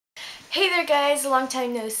Hey there guys, long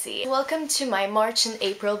time no see. Welcome to my March and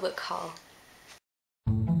April book haul.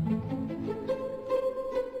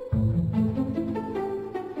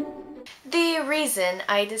 The reason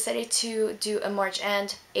I decided to do a March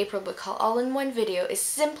and April book haul all in one video is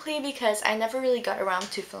simply because I never really got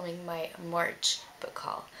around to filming my March book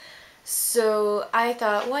haul. So I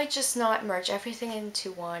thought, why just not merge everything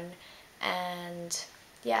into one? And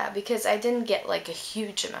yeah, because I didn't get like a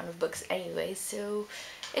huge amount of books anyway, so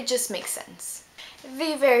it just makes sense.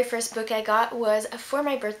 The very first book I got was for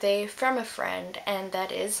my birthday from a friend, and that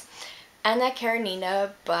is Anna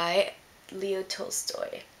Karenina by Leo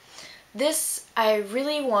Tolstoy. This I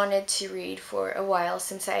really wanted to read for a while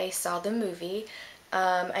since I saw the movie.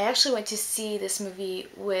 I actually went to see this movie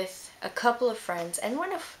with a couple of friends, and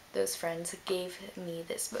one of those friends gave me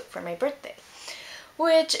this book for my birthday,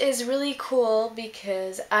 which is really cool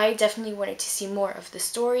because I definitely wanted to see more of the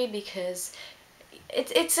story because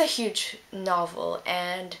it's a huge novel,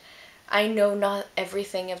 and I know not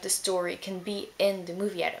everything of the story can be in the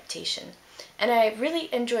movie adaptation. And I really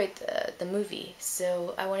enjoyed the movie,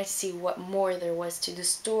 so I wanted to see what more there was to the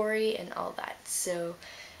story and all that. So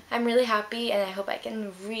I'm really happy, and I hope I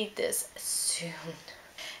can read this soon.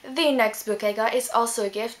 The next book I got is also a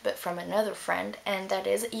gift, but from another friend, and that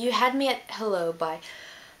is You Had Me at Hello by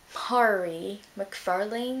Mari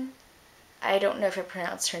McFarlane. I don't know if I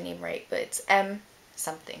pronounced her name right, but it's M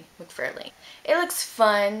something McFarlane. It looks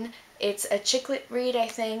fun. It's a chick lit read, I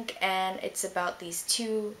think, and it's about these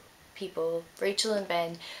two people, Rachel and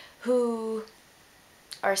Ben, who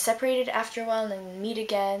are separated after a while and then meet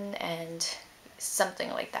again and something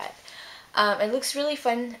like that. It looks really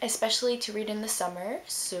fun, especially to read in the summer,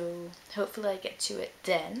 so hopefully I get to it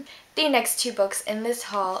then. The next two books in this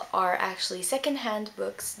haul are actually secondhand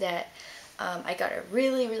books that I got a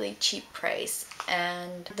really cheap price,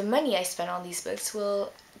 and the money I spent on these books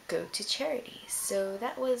will go to charity, so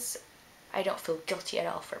that was, I don't feel guilty at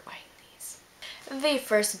all for buying these. The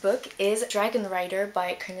first book is Dragon Rider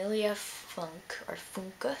by Cornelia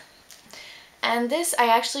Funke, and this I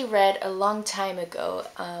actually read a long time ago,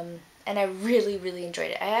 and I really enjoyed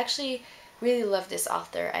it. I actually really love this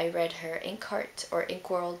author. I read her Inkheart or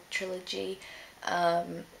Inkworld trilogy.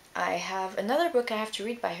 I have another book I have to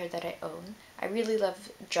read by her that I own. I really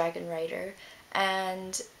love Dragon Rider,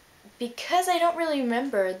 and because I don't really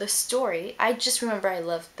remember the story, I just remember I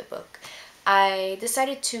loved the book. I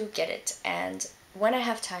decided to get it, and when I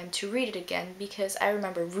have time to read it again, because I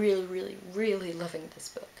remember really loving this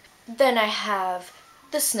book. Then I have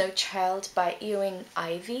The Snow Child by Ewing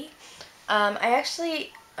Ivy. I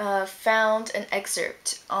actually found an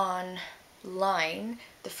excerpt online.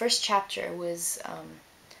 The first chapter was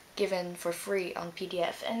given for free on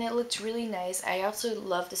PDF, and it looked really nice. I also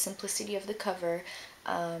love the simplicity of the cover.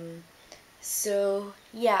 So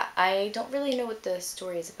yeah, I don't really know what the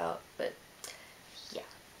story is about, but yeah,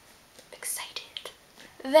 I'm excited.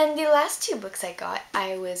 Then the last two books I got,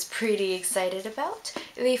 I was pretty excited about.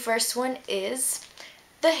 The first one is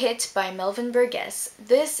The Hit by Melvin Burgess.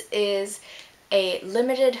 This is a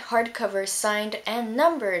limited hardcover signed and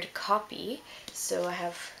numbered copy. So I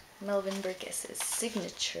have Melvin Burgess's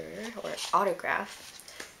signature or autograph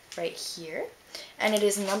right here, and it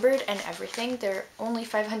is numbered and everything. There are only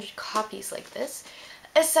 500 copies like this.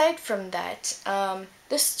 Aside from that,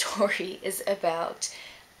 the story is about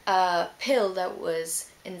a pill that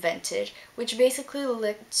was invented, which basically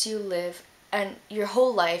lets you live your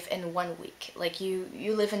whole life in 1 week. Like you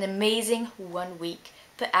live an amazing 1 week,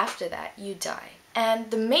 but after that you die.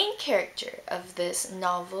 And the main character of this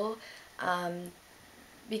novel,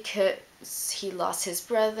 because he lost his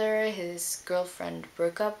brother, his girlfriend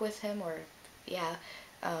broke up with him, or yeah,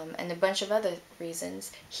 and a bunch of other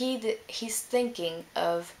reasons, he's thinking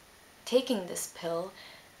of taking this pill,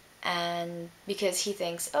 and because he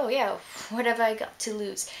thinks, oh yeah, what have I got to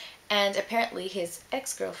lose? And apparently his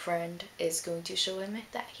ex-girlfriend is going to show him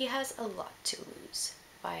that he has a lot to lose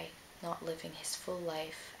by not living his full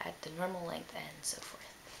life at the normal length and so forth.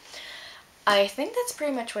 I think that's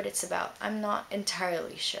pretty much what it's about. I'm not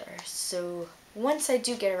entirely sure, so once I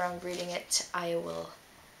do get around reading it, I will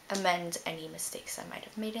amend any mistakes I might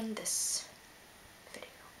have made in this video.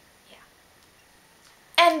 Yeah.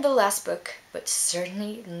 And the last book, but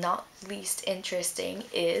certainly not least interesting,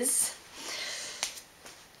 is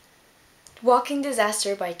Walking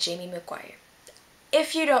Disaster by Jamie McGuire.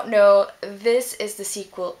 If you don't know, this is the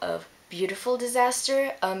sequel of Beautiful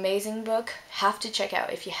Disaster, amazing book, have to check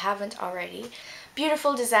out if you haven't already.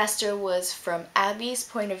 Beautiful Disaster was from Abby's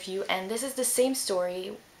point of view, and this is the same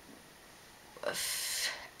story.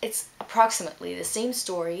 It's approximately the same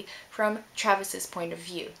story from Travis's point of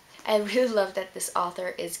view. I really love that this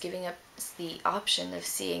author is giving us the option of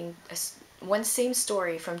seeing one same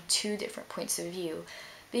story from two different points of view,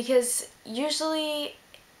 because usually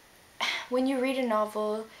when you read a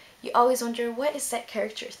novel, you always wonder, what is that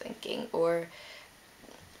character thinking, or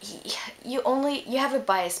you have a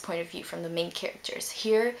biased point of view from the main characters.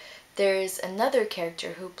 Here there's another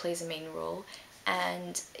character who plays a main role,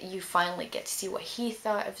 and you finally get to see what he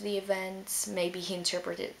thought of the events. Maybe he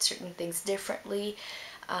interpreted certain things differently.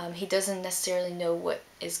 He doesn't necessarily know what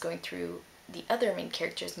is going through the other main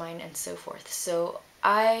character's mind, and so forth. So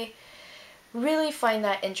I really find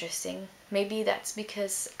that interesting. Maybe that's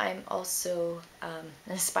because I'm also an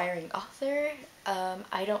aspiring author.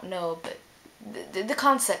 I don't know, but the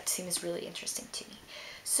concept seems really interesting to me.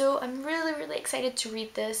 So I'm really excited to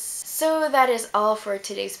read this. So that is all for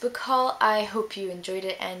today's book haul. I hope you enjoyed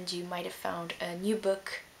it and you might have found a new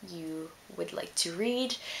book you would like to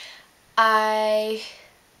read. I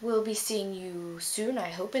will be seeing you soon, I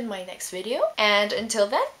hope, in my next video. And until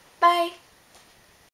then, bye!